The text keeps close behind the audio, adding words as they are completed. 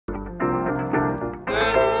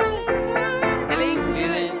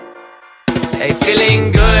Hey,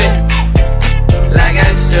 feeling good, like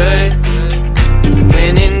I should.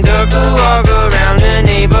 When in dark, I walk around the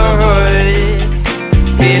neighborhood.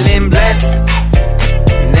 Feeling blessed,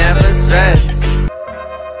 never stressed.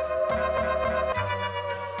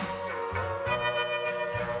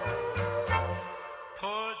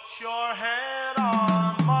 Put your head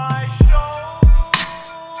on my shoulder.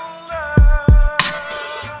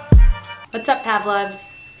 What's up, Pavlovs?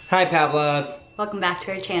 Hi, Pavlovs. Welcome back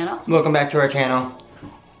to our channel. Welcome back to our channel.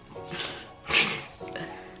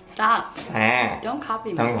 Stop. Ah. Don't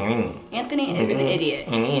copy me. Don't hear me. Anthony is an idiot.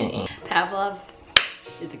 Pavlov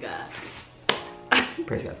is a god.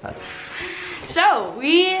 Praise God. So,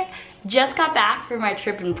 we just got back from our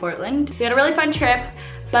trip in Portland. We had a really fun trip,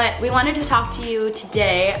 but we wanted to talk to you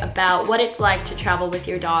today about what it's like to travel with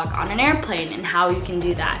your dog on an airplane and how you can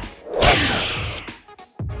do that.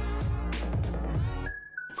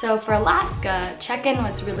 So for Alaska, check-in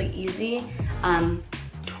was really easy.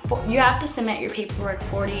 You have to submit your paperwork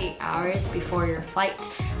 48 hours before your flight.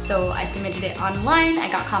 So I submitted it online. I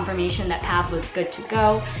got confirmation that Pav was good to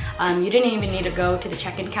go. You didn't even need to go to the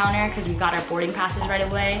check-in counter because we got our boarding passes right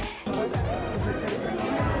away.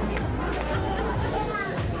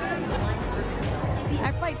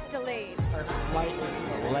 Our flight's delayed. Our flight is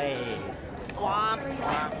delayed. Womp,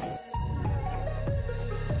 womp.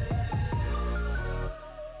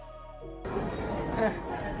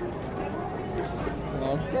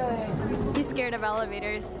 Let's go. He's scared of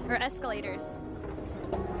elevators or escalators.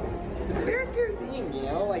 It's a very scary thing, you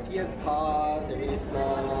know? Like, he has paws, they're really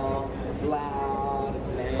small, it's loud,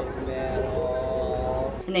 it's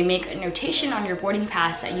metal. And they make a notation on your boarding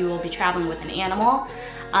pass that you will be traveling with an animal.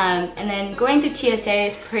 And then going through TSA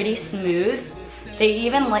is pretty smooth. They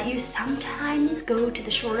even let you sometimes go to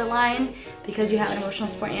the shorter line because you have an emotional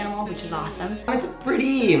support animal, which is awesome. It's a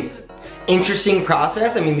pretty interesting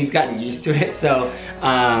process. I mean, we've gotten used to it, so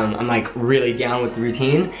I'm like really down with the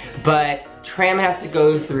routine. But Tram has to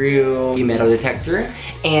go through the metal detector,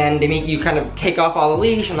 and they make you kind of take off all the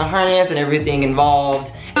leash and the harness and everything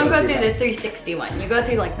involved. You don't go through the 360 one. You go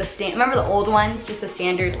through like the remember the old ones, just the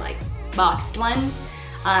standard like boxed ones.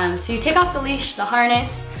 So you take off the leash, the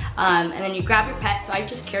harness, and then you grab your pet. So I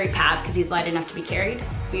just carry Pav because he's light enough to be carried.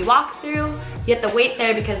 We walk through, you have to wait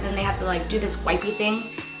there because then they have to like do this wipey thing.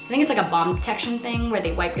 I think it's like a bomb detection thing where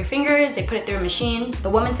they wipe your fingers, they put it through a machine. The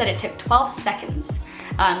woman said it took 12 seconds.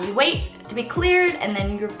 You wait to be cleared and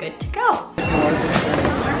then you're good to go.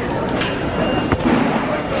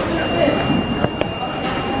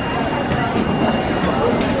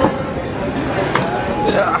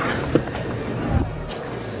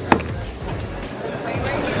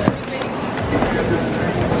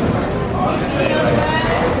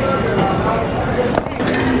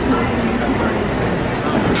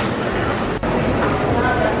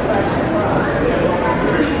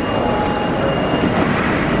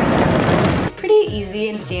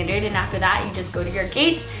 Standard, and after that you just go to your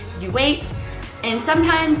gate, you wait, and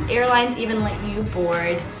sometimes airlines even let you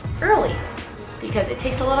board early because it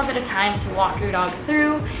takes a little bit of time to walk your dog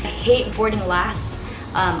through. I hate boarding last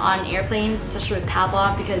on airplanes, especially with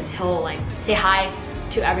Pavlov, because he'll like say hi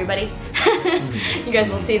to everybody. You guys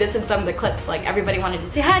will see this in some of the clips, like everybody wanted to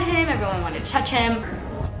say hi to him, everyone wanted to touch him.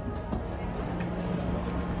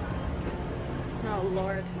 Oh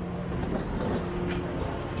Lord.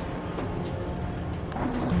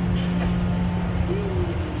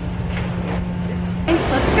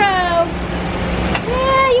 Let's go!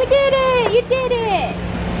 Yeah, you did it! You did it!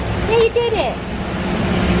 Yeah, you did it!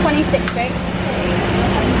 26, right?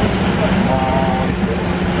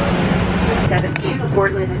 17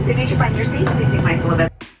 Portland. As soon as you find your seat, please be mindful of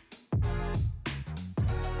it.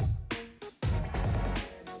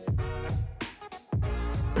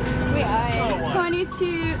 We are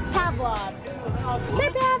 22 Pavlov. Say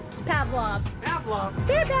Pav. Pavlov. Pavlov.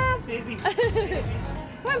 Say Pav. Baby.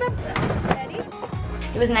 Come on, Pav. Ready?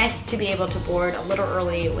 It was nice to be able to board a little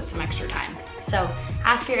early with some extra time. So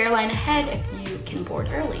ask your airline ahead if you can board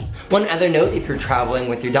early. One other note if you're traveling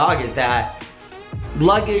with your dog is that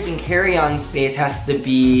luggage and carry-on space has to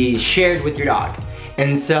be shared with your dog.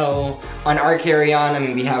 And so on our carry-on, I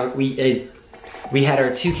mean, we had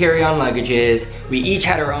our 2 carry-on luggages. We each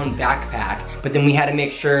had our own backpack, but then we had to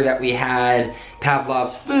make sure that we had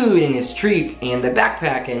Pavlov's food and his treats and the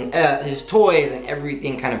backpack and his toys and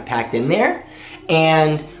everything kind of packed in there.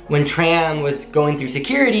 And when Tram was going through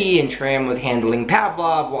security and Tram was handling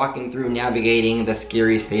Pavlov, walking through, navigating the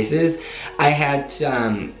scary spaces, I had,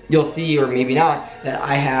 you'll see or maybe not, that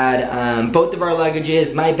I had both of our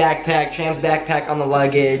luggages, my backpack, Tram's backpack on the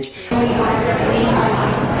luggage.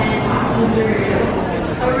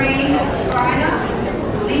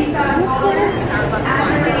 Lisa Waller,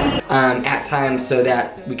 time so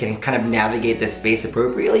that we can kind of navigate this space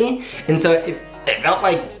appropriately. And so it felt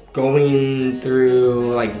like going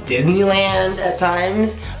through like Disneyland at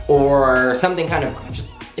times, or something kind of just,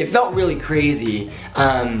 it felt really crazy.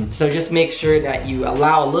 So just make sure that you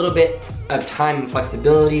allow a little bit of time and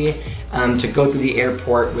flexibility to go through the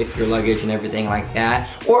airport with your luggage and everything like that,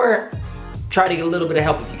 or try to get a little bit of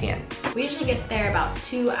help if you can. We usually get there about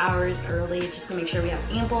 2 hours early just to make sure we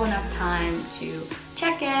have ample enough time to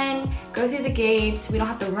check in, go through the gates. We don't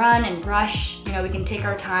have to run and rush. You know, we can take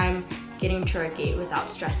our time getting to our gate without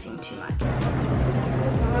stressing too much.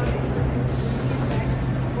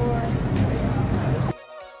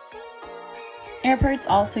 Airports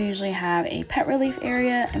also usually have a pet relief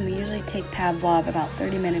area, and we usually take Pavlov about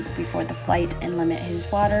 30 minutes before the flight and limit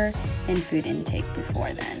his water and food intake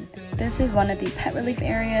before then. This is one of the pet relief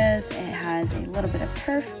areas. It has a little bit of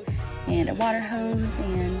turf and a water hose,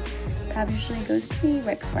 and Pav usually goes pee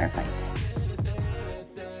right before our flight.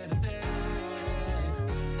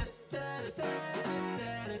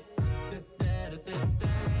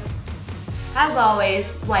 As always,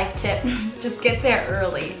 life tip, just get there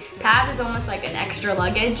early. Pav is almost like an extra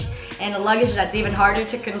luggage, and a luggage that's even harder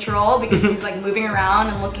to control because he's like moving around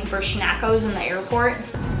and looking for schnackos in the airport.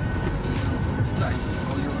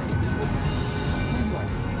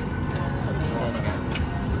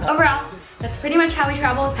 Overall, that's pretty much how we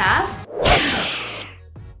travel with Pav.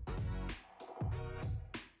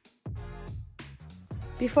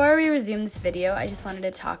 Before we resume this video, I just wanted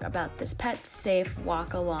to talk about this PetSafe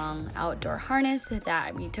Walk-Along Outdoor Harness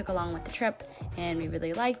that we took along with the trip and we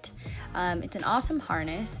really liked. It's an awesome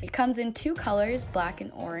harness. It comes in 2 colors, black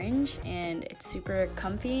and orange, and it's super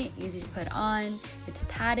comfy, easy to put on. It's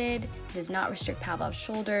padded, it does not restrict Pavlov's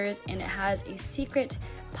shoulders, and it has a secret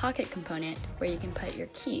pocket component where you can put your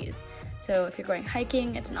keys. So if you're going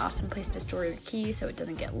hiking, it's an awesome place to store your keys so it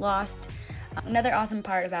doesn't get lost. Another awesome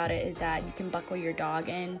part about it is that you can buckle your dog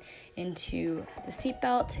into the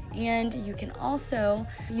seatbelt, and you can also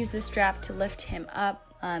use the strap to lift him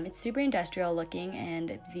up. It's super industrial looking,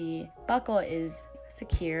 and the buckle is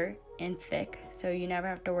secure and thick, so you never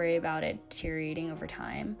have to worry about it deteriorating over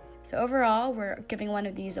time. So overall, we're giving one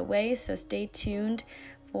of these away, so stay tuned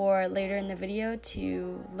for later in the video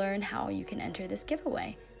to learn how you can enter this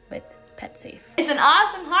giveaway with PetSafe. It's an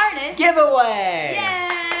awesome harness. Giveaway!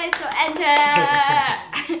 Yay! So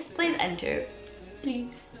enter. Please enter.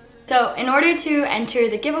 Please. So in order to enter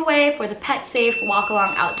the giveaway for the PetSafe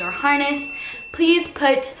Walk-Along Outdoor Harness, please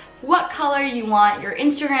put what color you want, your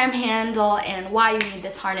Instagram handle, and why you need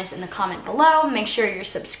this harness in the comment below. Make sure you're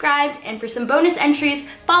subscribed, and for some bonus entries,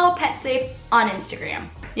 follow PetSafe on Instagram.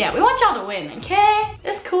 Yeah, we want y'all to win, okay?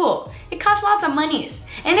 It's cool. It costs lots of monies,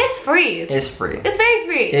 and it's free. It's free. It's very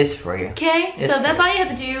free. It's free. Okay, so that's all you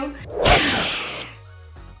have to do.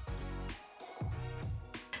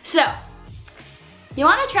 So, you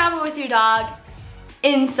want to travel with your dog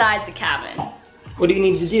inside the cabin. What do you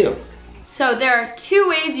need to do? So there are 2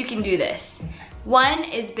 ways you can do this. One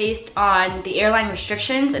is based on the airline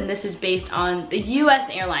restrictions, and this is based on the US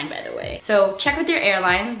airline, by the way. So check with your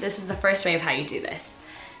airline. This is the first way of how you do this.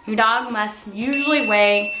 Your dog must usually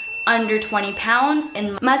weigh under 20 pounds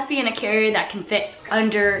and must be in a carrier that can fit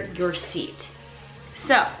under your seat.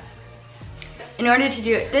 So, in order to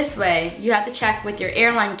do it this way, you have to check with your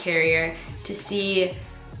airline carrier to see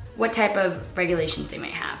what type of regulations they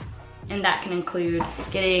might have. And that can include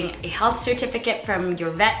getting a health certificate from your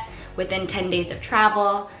vet within 10 days of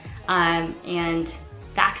travel, and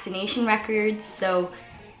vaccination records. So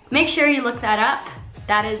make sure you look that up.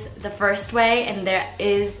 That is the first way, and there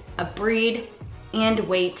is a breed and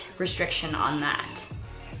weight restriction on that.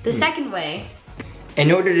 The second way,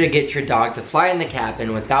 in order to get your dog to fly in the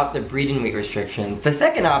cabin without the breed and weight restrictions, the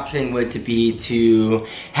second option would be to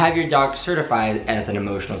have your dog certified as an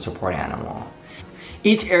emotional support animal.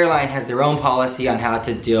 Each airline has their own policy on how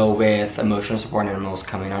to deal with emotional support animals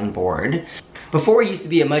coming on board. Before, it used to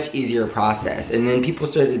be a much easier process, and then people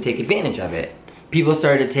started to take advantage of it. People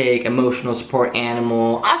started to take emotional support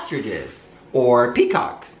animal ostriches, or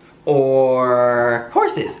peacocks, or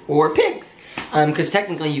horses, or pigs, because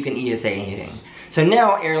technically you can ESA anything. So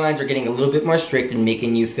now airlines are getting a little bit more strict and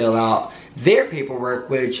making you fill out their paperwork,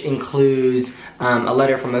 which includes a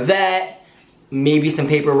letter from a vet, maybe some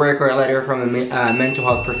paperwork or a letter from a mental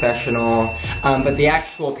health professional, but the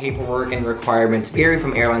actual paperwork and requirements vary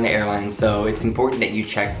from airline to airline, so it's important that you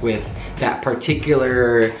check with that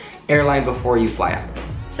particular airline before you fly out.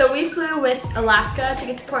 so we flew with Alaska to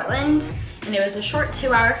get to Portland, and it was a short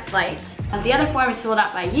 2-hour flight. The other form is filled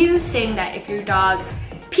out by you, saying that if your dog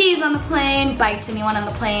pees on the plane, bites anyone on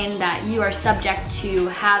the plane, that you are subject to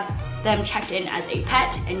have them checked in as a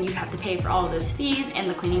pet, and you have to pay for all of those fees and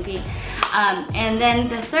the cleaning fee. And then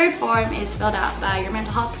the third form is filled out by your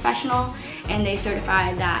mental health professional, and they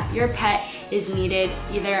certify that your pet is needed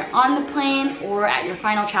either on the plane or at your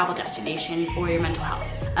final travel destination for your mental health.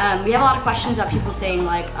 We have a lot of questions about people saying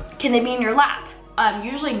like, can they be in your lap?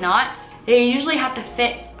 Usually not. They usually have to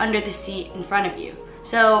fit under the seat in front of you.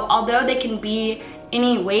 So although they can be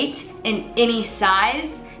any weight and any size,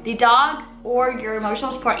 the dog or your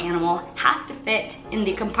emotional support animal has to fit in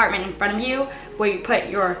the compartment in front of you where you put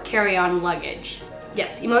your carry-on luggage.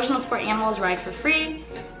 Yes, emotional support animals ride for free.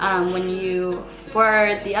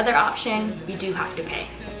 For the other option, you do have to pay,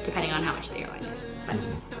 depending on how much the airline is. But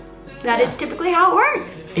that is typically how it works.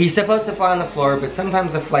 He's supposed to fly on the floor, but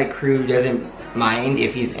sometimes the flight crew doesn't mind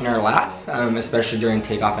if he's in our lap, especially during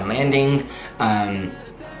takeoff and landing.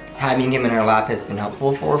 Having him in our lap has been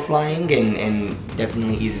helpful for flying and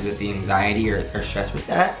definitely eases with the anxiety or stress with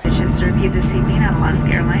that. Just to review this evening on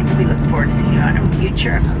Alaska Airlines. We look forward to seeing you on a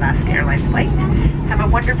future Alaska Airlines flight. Have a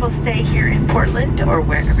wonderful stay here in Portland or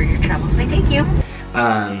wherever your travels may take you.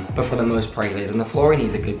 But for the most part, he lays on the floor and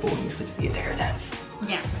he's a good boy. He sleeps the entire time.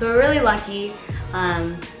 Yeah, so we're really lucky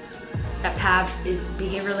that Pav is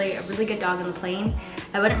behaviorally a really good dog on the plane.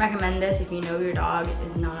 I wouldn't recommend this if you know your dog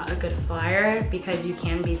is not a good flyer, because you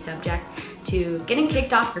can be subject to getting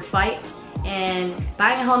kicked off your flight and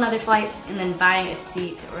buying a whole nother flight and then buying a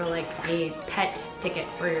seat or like a pet ticket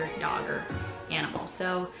for your dog or animal.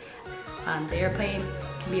 So the airplane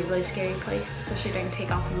can be a really scary place, especially during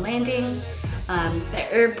takeoff and landing.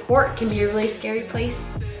 The airport can be a really scary place.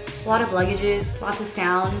 A lot of luggages, lots of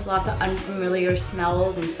sounds, lots of unfamiliar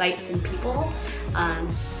smells and sights and people.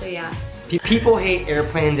 So yeah. People hate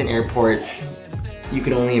airplanes and airports. You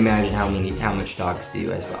can only imagine how much dogs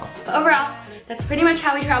do as well. But overall, that's pretty much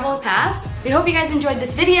how we travel with Pav. We hope you guys enjoyed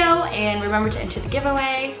this video, and remember to enter the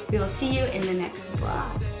giveaway. We will see you in the next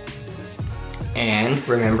vlog. And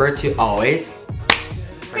remember to always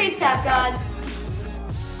praise Pav God.